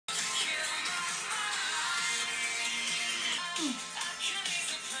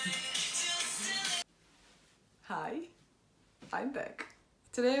Hi, I'm back.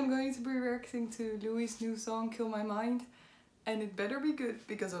 Today I'm going to be reacting to Louis' new song Kill My Mind, and it better be good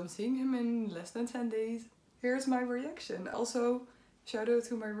because I'm seeing him in less than 10 days. Here's my reaction. Also, shout out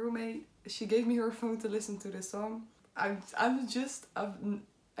to my roommate. She gave me her phone to listen to this song. I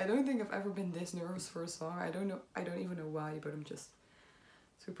don't think I've ever been this nervous for a song. I don't even know why, but I'm just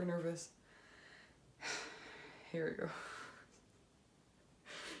super nervous. Here we go.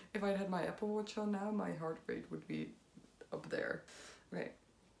 If I'd had my Apple Watch on now, my heart rate would be up there. Okay.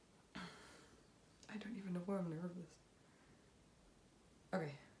 I don't even know why I'm nervous.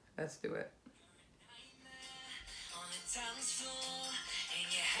 Okay, let's do it.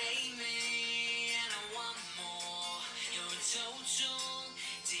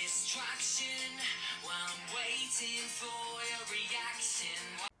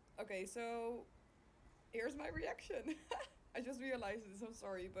 Okay, so here's my reaction. I just realized this, I'm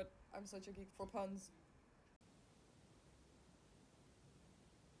sorry, but I'm such a geek for puns.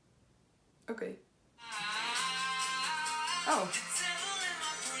 Okay. Oh.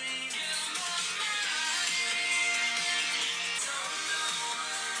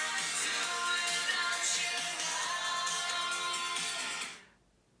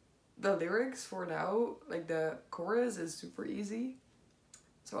 The lyrics for now, like the chorus, is super easy.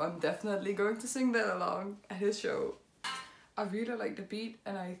 So I'm definitely going to sing that along at his show. I really like the beat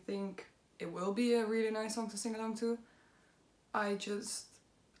and I think it will be a really nice song to sing along to. I just,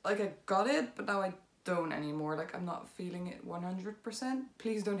 like, I got it, but now I don't anymore. Like, I'm not feeling it 100%.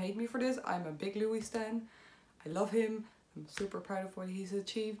 Please don't hate me for this. I'm a big Louis stan. I love him. I'm super proud of what he's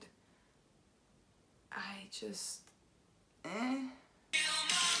achieved. I just,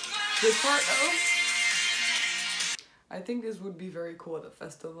 This part though, I think this would be very cool at a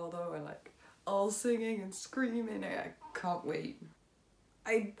festival though, and like all singing and screaming. I can't wait.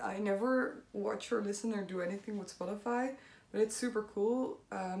 I never watch or listen or do anything with Spotify, but it's super cool.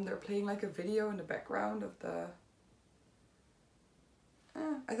 They're playing like a video in the background of the...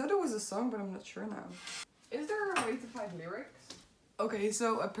 I thought it was a song, but I'm not sure now. Is there a way to find lyrics? Okay,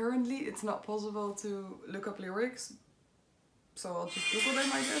 so apparently it's not possible to look up lyrics, so I'll just Google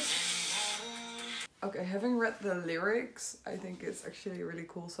them, I guess. Okay, having read the lyrics, I think it's actually a really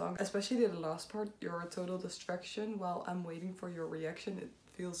cool song. Especially the last part, "You're a total distraction while I'm waiting for your reaction." It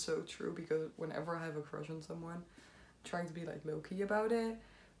feels so true because whenever I have a crush on someone, I'm trying to be like low-key about it.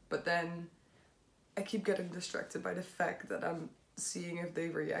 But then I keep getting distracted by the fact that I'm seeing if they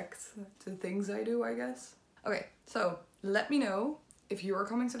react to things I do, I guess. Okay, so let me know if you are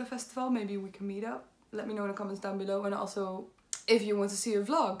coming to the festival. Maybe we can meet up. Let me know in the comments down below. And also if you want to see a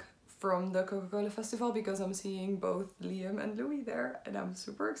vlog from the Coca-Cola festival, because I'm seeing both Liam and Louis there and I'm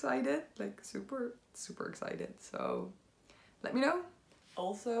super excited, like super excited. So let me know.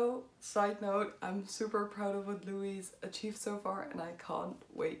 Also, side note, I'm super proud of what Louis achieved so far and I can't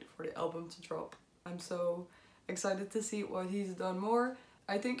wait for the album to drop. I'm so excited to see what he's done more.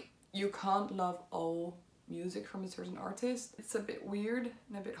 I think you can't love all music from a certain artist. It's a bit weird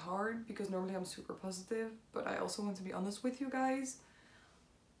and a bit hard because normally I'm super positive, but I also want to be honest with you guys.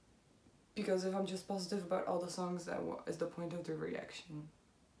 Because if I'm just positive about all the songs, that is the point of the reaction,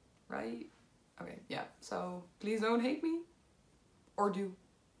 right? Okay, yeah, so please don't hate me. Or do.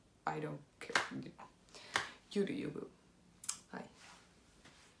 I don't care. You do you, boo.